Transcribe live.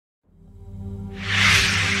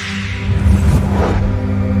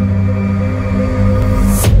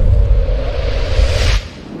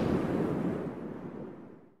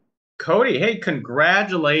Cody, hey,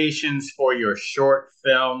 congratulations for your short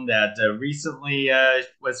film that recently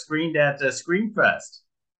was screened at ScreamFest.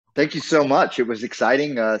 Thank you so much. It was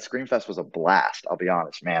exciting. ScreamFest was a blast. I'll be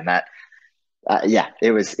honest, man. Yeah,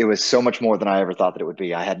 it was so much more than I ever thought that it would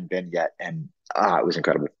be. I hadn't been yet, and it was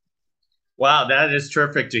incredible. Wow, that is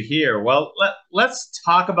terrific to hear. Well, let's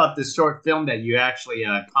talk about this short film that you actually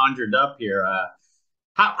conjured up here.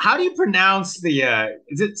 How do you pronounce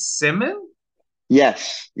is it CIMIM?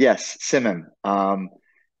 Yes, CIMIM.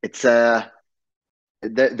 It's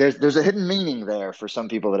there's a hidden meaning there for some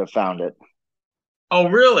people that have found it. Oh,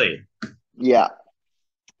 really? Yeah.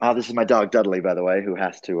 This is my dog Dudley, by the way, who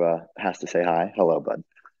has to say hi. Hello, bud.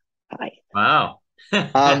 Hi. Wow.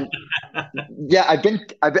 Um, yeah,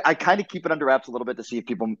 I kind of keep it under wraps a little bit to see if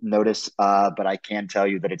people notice. But I can tell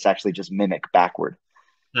you that it's actually just mimic backward.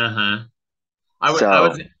 Uh-huh.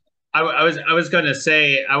 So I was going to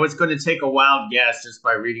say I was going to take a wild guess just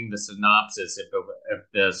by reading the synopsis if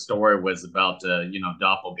the story was about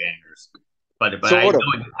doppelgangers, but sort of.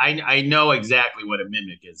 I know exactly what a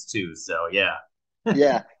mimic is too. So yeah.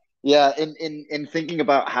 Yeah. Yeah. In thinking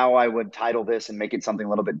about how I would title this and make it something a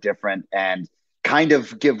little bit different and kind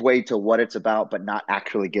of give way to what it's about, but not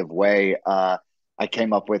actually give way, I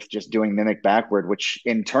came up with just doing Mimic Backward, which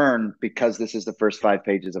in turn, because this is the first 5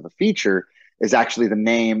 pages of a feature, is actually the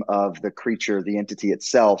name of the creature, the entity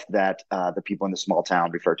itself that the people in the small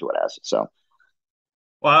town refer to it as. So,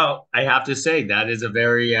 Well, I have to say that is a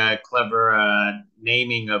very clever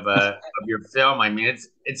naming of your film. I mean,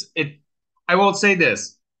 it. I will say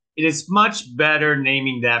this: it is much better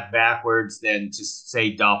naming that backwards than to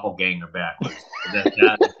say doppelganger backwards.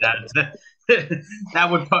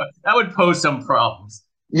 That would pose some problems.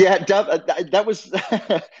 yeah, that was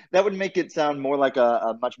that would make it sound more like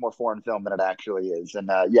a much more foreign film than it actually is, and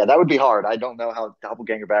yeah, that would be hard. I don't know how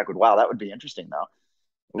Doppelganger Backward. Wow, that would be interesting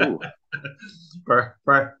though. Ooh,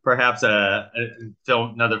 Perhaps a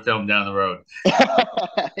film, another film down the road.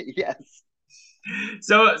 yes.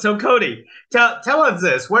 So Cody, tell us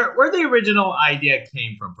this: where the original idea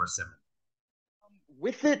came from for Persimmon?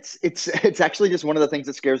 With it's actually just one of the things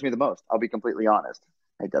that scares me the most. I'll be completely honest.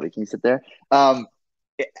 Hey, Debbie, can you sit there? Um,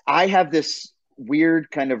 I have this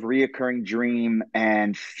weird kind of reoccurring dream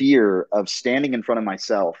and fear of standing in front of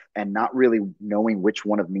myself and not really knowing which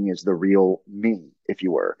one of me is the real me, if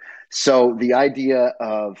you were. So the idea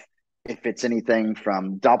of if it's anything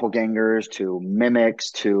from doppelgangers to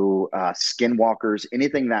mimics to skinwalkers,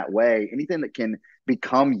 anything that way, anything that can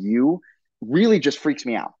become you really just freaks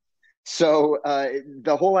me out. So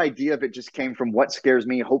the whole idea of it just came from what scares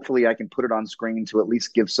me. Hopefully, I can put it on screen to at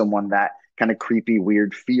least give someone that kind of creepy,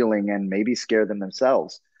 weird feeling and maybe scare them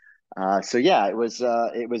themselves. So yeah, it was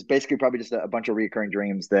basically probably just a bunch of recurring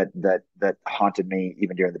dreams that haunted me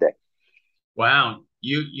even during the day. Wow,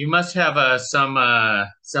 you must have some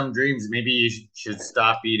dreams. Maybe you should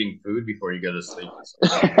stop eating food before you go to sleep.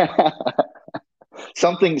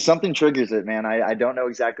 Something triggers it, man. I don't know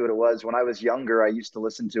exactly what it was. When I was younger, I used to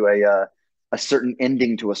listen to a certain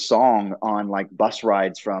ending to a song on like bus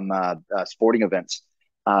rides from sporting events.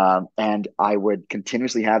 And I would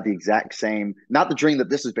continuously have the exact same, not the dream that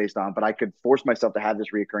this is based on, but I could force myself to have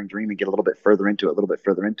this reoccurring dream and get a little bit further into it, a little bit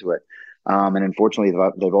further into it. And unfortunately,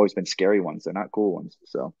 they've always been scary ones. They're not cool ones.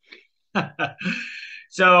 So.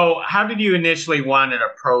 So, how did you initially want to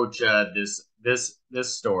approach this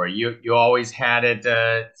story? You always had it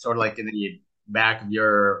sort of like in the back of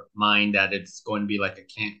your mind that it's going to be like a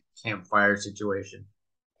campfire situation.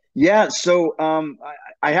 Yeah, so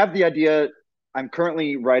I have the idea. I'm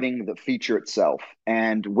currently writing the feature itself,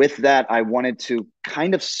 and with that, I wanted to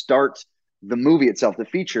kind of start the movie itself, the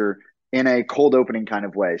feature, in a cold opening kind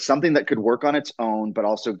of way, something that could work on its own, but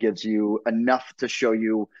also gives you enough to show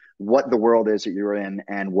you what the world is that you're in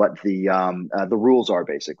and what the rules are,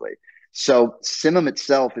 basically. So, Simum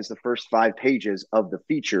itself is the first 5 pages of the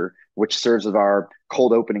feature, which serves as our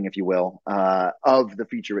cold opening, if you will, of the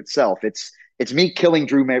feature itself. It's me killing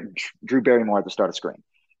Drew Barrymore at the start of Scream,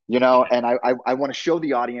 and I want to show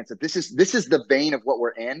the audience that this is the vein of what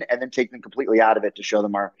we're in, and then take them completely out of it to show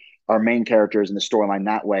them our main characters and the storyline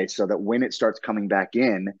that way, so that when it starts coming back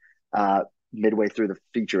in midway through the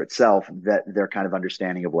feature itself, that they're kind of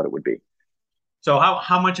understanding of what it would be. So,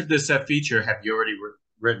 how much of this feature have you already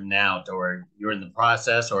written out, or you're in the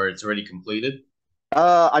process, or it's already completed?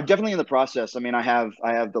 I'm definitely in the process. I mean, I have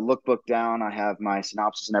the lookbook down. I have my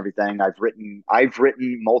synopsis and everything. I've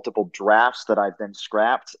written multiple drafts that I've then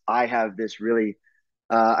scrapped. I have this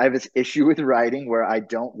issue with writing where I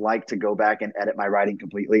don't like to go back and edit my writing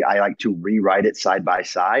completely. I like to rewrite it side by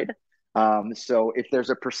side. So if there's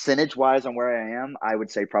a percentage wise on where I am, I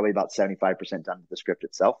would say probably about 75% done with the script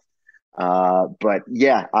itself. But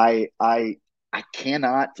yeah, I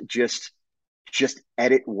cannot just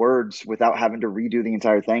edit words without having to redo the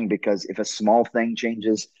entire thing, because if a small thing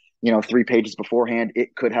changes, 3 pages beforehand,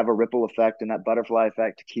 it could have a ripple effect and that butterfly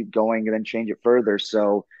effect to keep going and then change it further.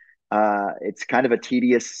 So it's kind of a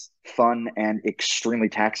tedious, fun, and extremely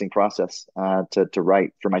taxing process to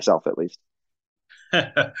write, for myself at least.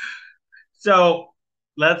 So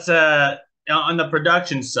let's on the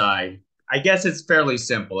production side, I guess it's fairly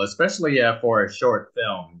simple, especially for a short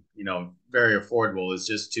film. Very affordable. Is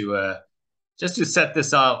just to set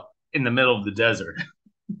this up in the middle of the desert.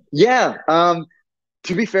 Yeah.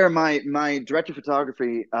 To be fair, my director of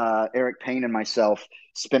photography, Eric Payne, and myself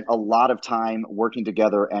spent a lot of time working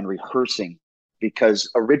together and rehearsing, because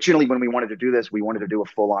originally when we wanted to do this, we wanted to do a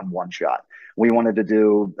full on one shot. We wanted to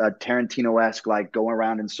do a Tarantino esque, like going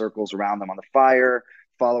around in circles around them on the fire,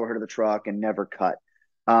 follow her to the truck, and never cut.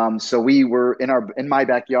 So we were in my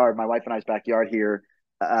backyard, my wife and I's backyard here,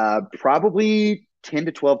 probably 10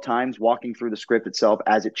 to 12 times, walking through the script itself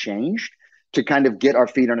as it changed, to kind of get our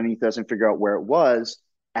feet underneath us and figure out where it was.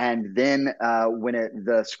 And then when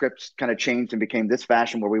the script kind of changed and became this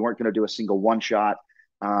fashion where we weren't going to do a single one shot,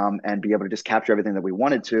 and be able to just capture everything that we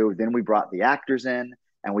wanted to, then we brought the actors in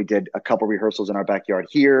and we did a couple rehearsals in our backyard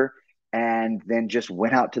here, and then just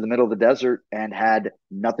went out to the middle of the desert and had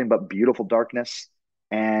nothing but beautiful darkness,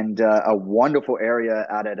 and a wonderful area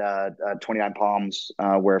out at 29 Palms,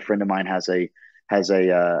 where a friend of mine has a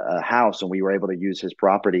house, and we were able to use his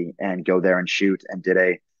property and go there and shoot, and did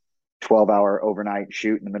a 12-hour overnight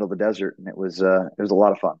shoot in the middle of the desert, and it was a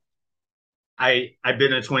lot of fun. I've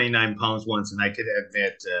been to 29 Palms once, and I could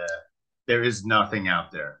admit there is nothing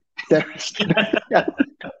out there. There's, yeah,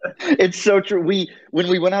 it's so true. When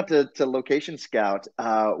we went out to location scout,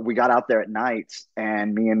 we got out there at night,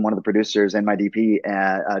 and me and one of the producers and my DP,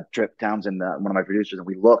 Trip Townsend, one of my producers, and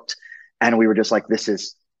we looked, and we were just like, "This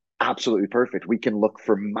is absolutely perfect. We can look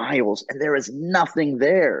for miles, and there is nothing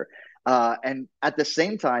there." And at the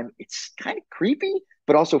same time, it's kind of creepy,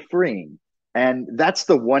 but also freeing. And that's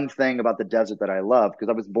the one thing about the desert that I love, because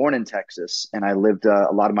I was born in Texas and I lived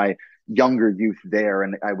a lot of my younger youth there,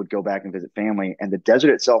 and I would go back and visit family. And the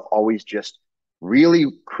desert itself always just really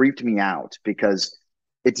creeped me out, because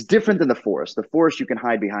it's different than the forest. The forest, you can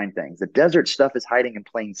hide behind things. The desert stuff is hiding in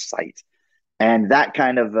plain sight. And that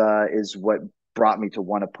kind of is what brought me to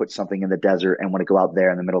want to put something in the desert and want to go out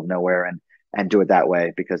there in the middle of nowhere and do it that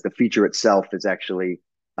way, because the feature itself is actually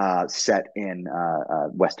set in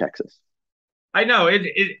West Texas. I know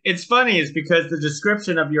it's funny is because the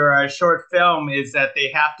description of your short film is that they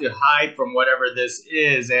have to hide from whatever this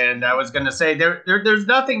is, and I was going to say there's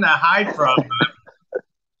nothing to hide from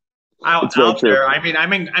It's very out true. there.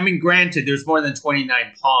 I mean, granted, there's more than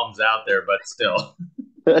 29 palms out there, but still.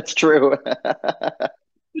 That's true.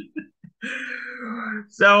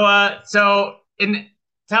 So in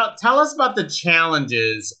tell us about the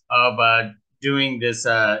challenges of doing this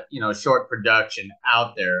short production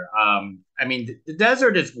out there. I mean, the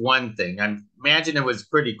desert is one thing. I imagine it was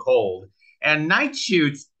pretty cold, and night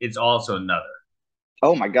shoots is also another.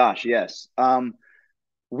 Oh my gosh, yes.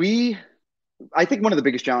 We I think one of the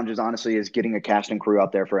biggest challenges, honestly, is getting a cast and crew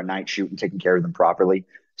out there for a night shoot and taking care of them properly.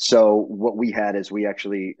 So what we had is we had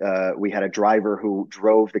a driver who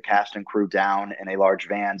drove the cast and crew down in a large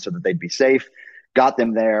van so that they'd be safe, got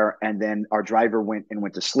them there, and then our driver went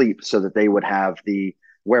to sleep so that they would have the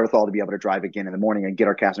wherewithal to be able to drive again in the morning and get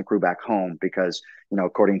our cast and crew back home, because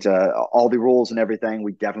according to all the rules and everything,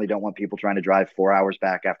 we definitely don't want people trying to drive 4 hours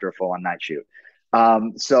back after a full on night shoot.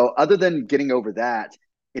 So other than getting over that,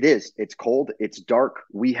 it's cold, it's dark.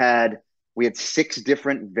 We had 6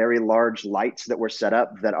 different very large lights that were set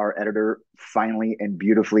up that our editor finally and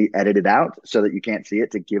beautifully edited out so that you can't see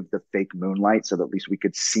it, to give the fake moonlight, so that at least we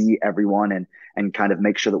could see everyone and kind of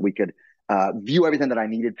make sure that we could view everything that I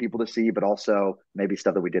needed people to see, but also maybe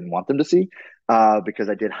stuff that we didn't want them to see, because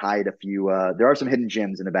I did hide a few. There are some hidden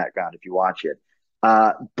gems in the background if you watch it.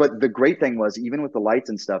 But the great thing was, even with the lights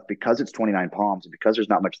and stuff, because it's 29 Palms and because there's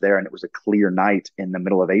not much there, and it was a clear night in the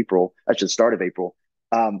middle of April, actually the start of April,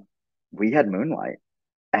 um, we had moonlight,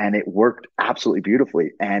 and it worked absolutely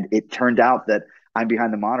beautifully. And it turned out that I'm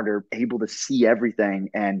behind the monitor, able to see everything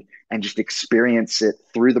and just experience it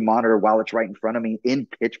through the monitor while it's right in front of me in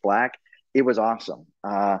pitch black. It was awesome.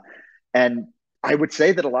 And I would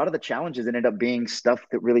say that a lot of the challenges ended up being stuff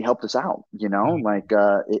that really helped us out. Like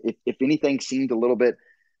if anything seemed a little bit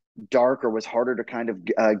dark or was harder to kind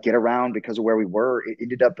of get around because of where we were, it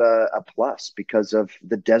ended up a plus, because of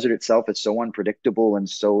the desert itself is so unpredictable and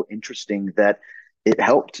so interesting that it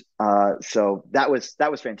helped. So that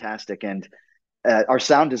was fantastic. And our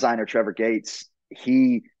sound designer Trevor Gates,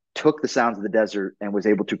 he took the sounds of the desert and was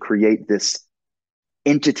able to create this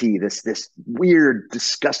entity, this weird,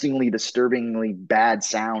 disgustingly, disturbingly bad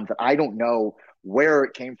sound that I don't know where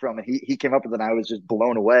it came from. And he came up with it, and I was just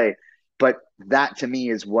blown away. But that to me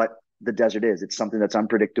is what the desert is. It's something that's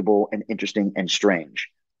unpredictable and interesting and strange.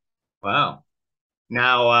 Wow.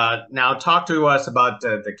 Now talk to us about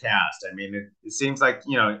the cast. I mean, it seems like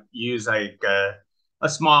you use like a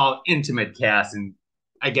small intimate cast, and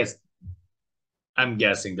I guess I'm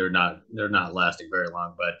guessing they're not lasting very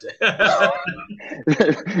long, but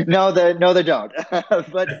No, they don't.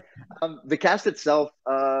 But the cast itself,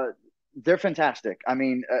 they're fantastic. I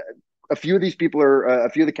mean, a few of these people are a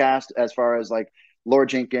few of the cast, as far as like Laura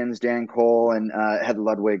Jenkins, Dan Cole, and Heather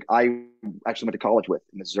Ludwig. I actually went to college with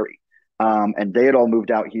in Missouri, and they had all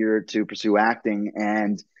moved out here to pursue acting.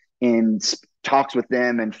 And in talks with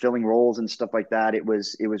them and filling roles and stuff like that, it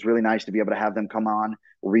was really nice to be able to have them come on,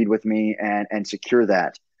 read with me, and secure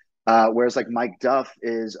that. Whereas like Mike Duff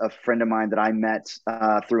is a friend of mine that I met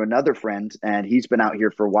through another friend, and he's been out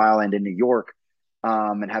here for a while and in New York.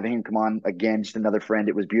 And having him come on again, just another friend,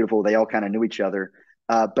 it was beautiful. They all kind of knew each other.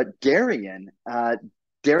 But Darian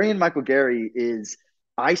Michael Gary is.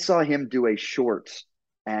 I saw him do a short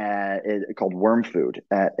called Worm Food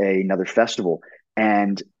at another festival,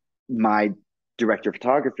 and my director of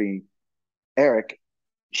photography, Eric,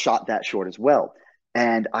 shot that short as well.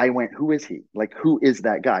 And I went, who is he? Like, who is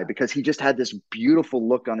that guy? Because he just had this beautiful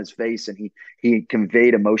look on his face, and he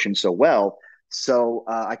conveyed emotion so well. So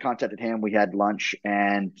I contacted him. We had lunch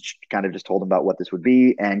and kind of just told him about what this would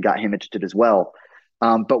be and got him interested as well.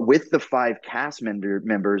 But with the five cast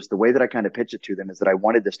members, the way that I kind of pitched it to them is that I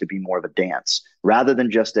wanted this to be more of a dance rather than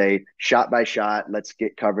just a shot by shot. Let's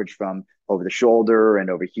get coverage from over the shoulder and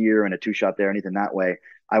over here and a two shot there, anything that way.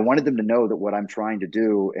 I wanted them to know that what I'm trying to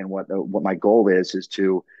do and what my goal is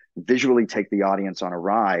to visually take the audience on a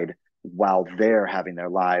ride while they're having their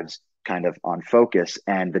lives kind of on focus.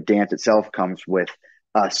 And the dance itself comes with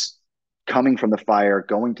us coming from the fire,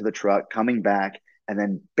 going to the truck, coming back, and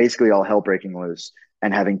then basically all hell breaking loose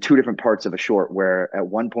and having two different parts of a short where at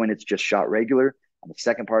one point it's just shot regular and the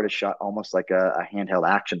second part is shot almost like a handheld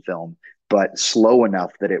action film, but slow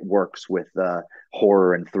enough that it works with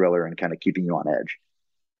horror and thriller and kind of keeping you on edge.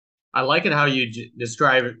 I like it how you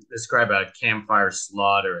describe a campfire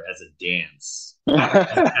slaughter as a dance,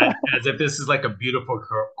 as if this is like a beautiful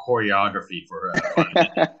choreography for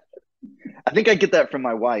I think I get that from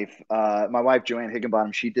my wife. My wife Joanne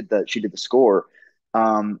Higginbottom, she did the score,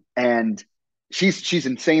 and she's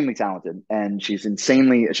insanely talented, and she's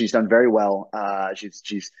done very well.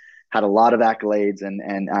 She's had a lot of accolades,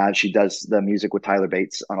 and she does the music with Tyler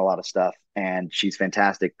Bates on a lot of stuff, and she's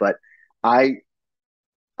fantastic. But I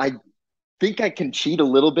I think I can cheat a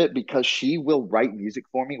little bit because she will write music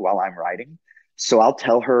for me while I'm writing. So I'll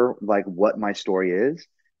tell her like what my story is,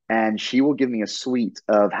 and she will give me a suite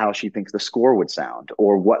of how she thinks the score would sound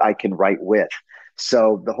or what I can write with.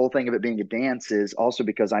 So the whole thing of it being a dance is also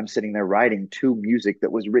because I'm sitting there writing to music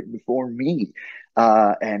that was written for me,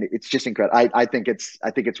 and it's just incredible. I think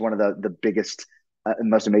it's one of the biggest and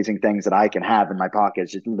most amazing things that I can have in my pocket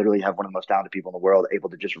is just literally have one of the most talented people in the world able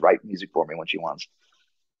to just write music for me when she wants.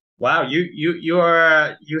 Wow,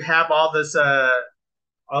 you have all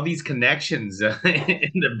these connections in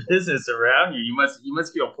the business around you. You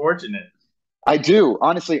must feel fortunate. I do,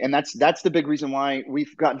 honestly, and that's the big reason why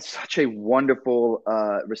we've gotten such a wonderful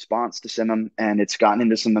response to CIMIM, and it's gotten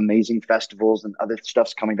into some amazing festivals and other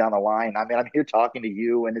stuff's coming down the line. I mean, I'm here talking to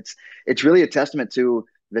you, and it's really a testament to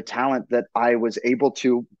the talent that I was able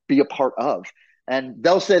to be a part of. And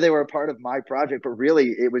they'll say they were a part of my project, but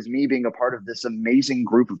really it was me being a part of this amazing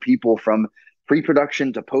group of people from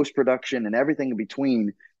pre-production to post-production and everything in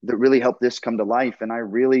between that really helped this come to life. And I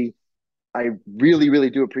really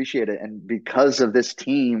do appreciate it. And because of this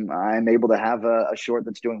team, I'm able to have a short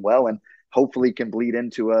that's doing well and hopefully can bleed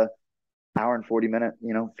into a hour and 40 minute,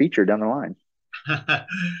 feature down the line.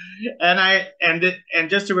 And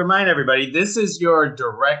just to remind everybody, this is your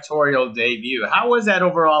directorial debut. How was that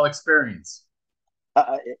overall experience?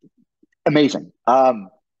 Uh, Amazing.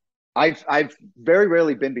 I've very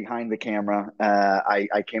rarely been behind the camera.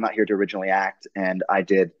 I came out here to originally act, and I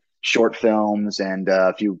did short films and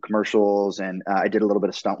a few commercials, and I did a little bit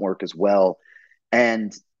of stunt work as well.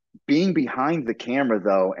 And being behind the camera,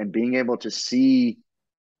 though, and being able to see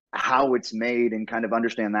how it's made and kind of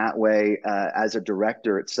understand that way as a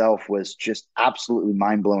director itself was just absolutely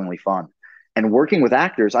mind-blowingly fun. And working with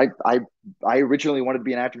actors, I originally wanted to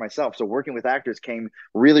be an actor myself, so working with actors came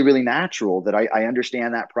really really natural. That I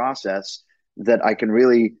understand that process, that I can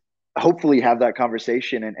really hopefully have that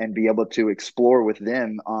conversation and be able to explore with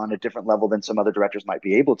them on a different level than some other directors might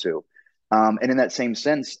be able to. And in that same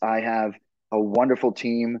sense, I have a wonderful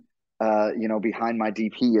team, behind my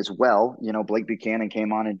DP as well. Blake Buchanan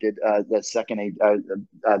came on and did the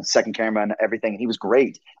second camera and everything. He was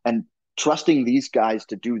great. And trusting these guys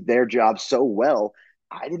to do their job so well,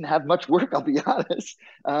 I didn't have much work, I'll be honest.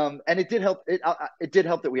 And it did help. It did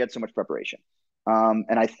help that we had so much preparation.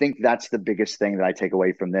 And I think that's the biggest thing that I take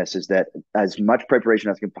away from this is that as much preparation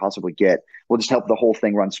as I can possibly get will just help the whole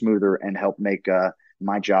thing run smoother and help make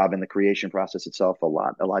my job and the creation process itself a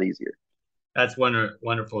lot easier. That's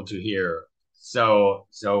wonderful to hear. So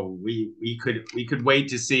we could wait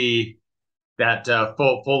to see that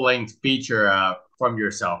full length feature from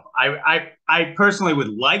yourself. I personally would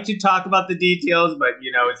like to talk about the details, but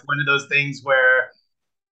it's one of those things where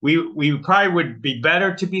we probably would be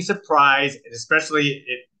better to be surprised, especially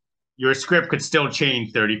if your script could still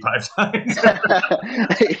change 35 times.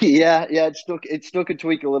 Yeah, it still could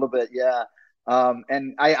tweak a little bit, yeah.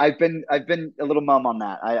 And I've been a little mum on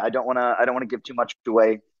that. I don't want to give too much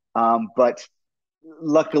away. But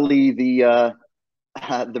luckily the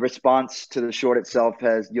response to the short itself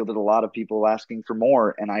has yielded a lot of people asking for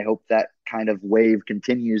more, and I hope that kind of wave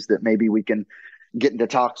continues. That maybe we can get into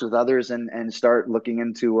talks with others and start looking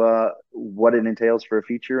into what it entails for a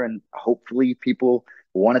feature, and hopefully people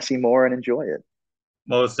want to see more and enjoy it.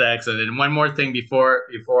 Most excellent. And one more thing before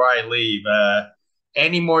I leave,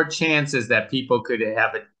 any more chances that people could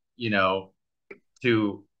have it,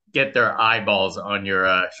 to get their eyeballs on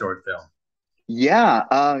your short film?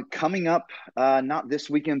 Yeah, coming up, not this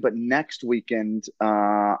weekend, but next weekend,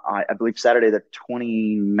 I believe Saturday the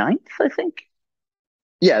 29th, I think.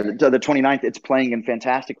 Yeah, the 29th, it's playing in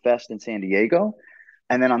Fantastic Fest in San Diego.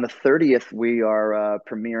 And then on the 30th, we are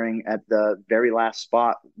premiering at the very last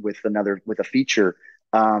spot with a feature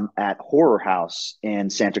at Horror House in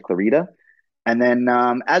Santa Clarita. And then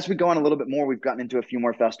as we go on a little bit more, we've gotten into a few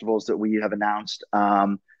more festivals that we have announced.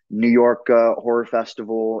 New York Horror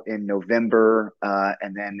Festival in November,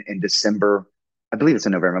 and then in December. I believe it's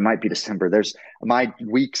in November. It might be December. There's my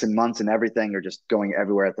weeks and months and everything are just going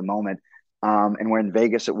everywhere at the moment. And we're in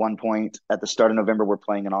Vegas at one point. At the start of November, we're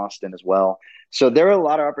playing in Austin as well. So there are a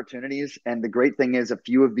lot of opportunities. And the great thing is, a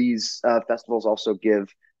few of these festivals also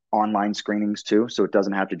give online screenings too. So it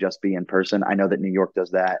doesn't have to just be in person. I know that New York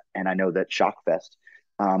does that. And I know that Shockfest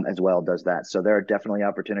as well does that. So there are definitely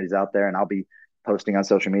opportunities out there. And I'll be posting on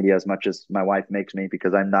social media as much as my wife makes me,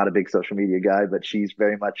 because I'm not a big social media guy, but she's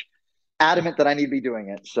very much adamant that I need to be doing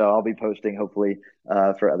it. So I'll be posting hopefully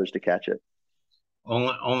for others to catch it.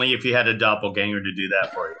 Only if you had a doppelganger to do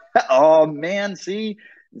that for you. Oh man, see,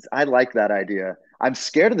 I like that idea. I'm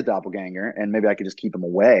scared of the doppelganger, and maybe I could just keep him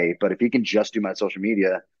away. But if he can just do my social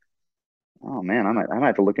media, oh man, I might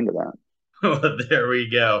have to look into that. Well, there we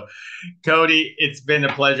go. Cody, it's been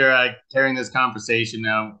a pleasure carrying this conversation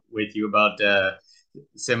with you about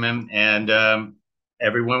CIMIM, and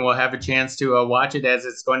everyone will have a chance to watch it, as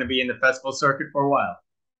it's going to be in the festival circuit for a while.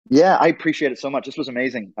 Yeah, I appreciate it so much. This was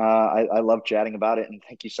amazing. I love chatting about it, and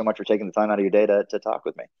thank you so much for taking the time out of your day to talk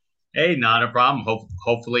with me. Hey, not a problem.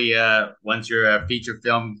 Hopefully, once your feature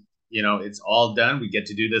film, it's all done, we get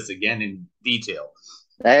to do this again in detail.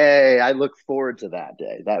 Hey, I look forward to that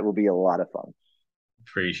day. That will be a lot of fun.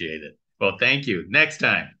 Appreciate it. Well, thank you. Next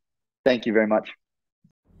time. Thank you very much.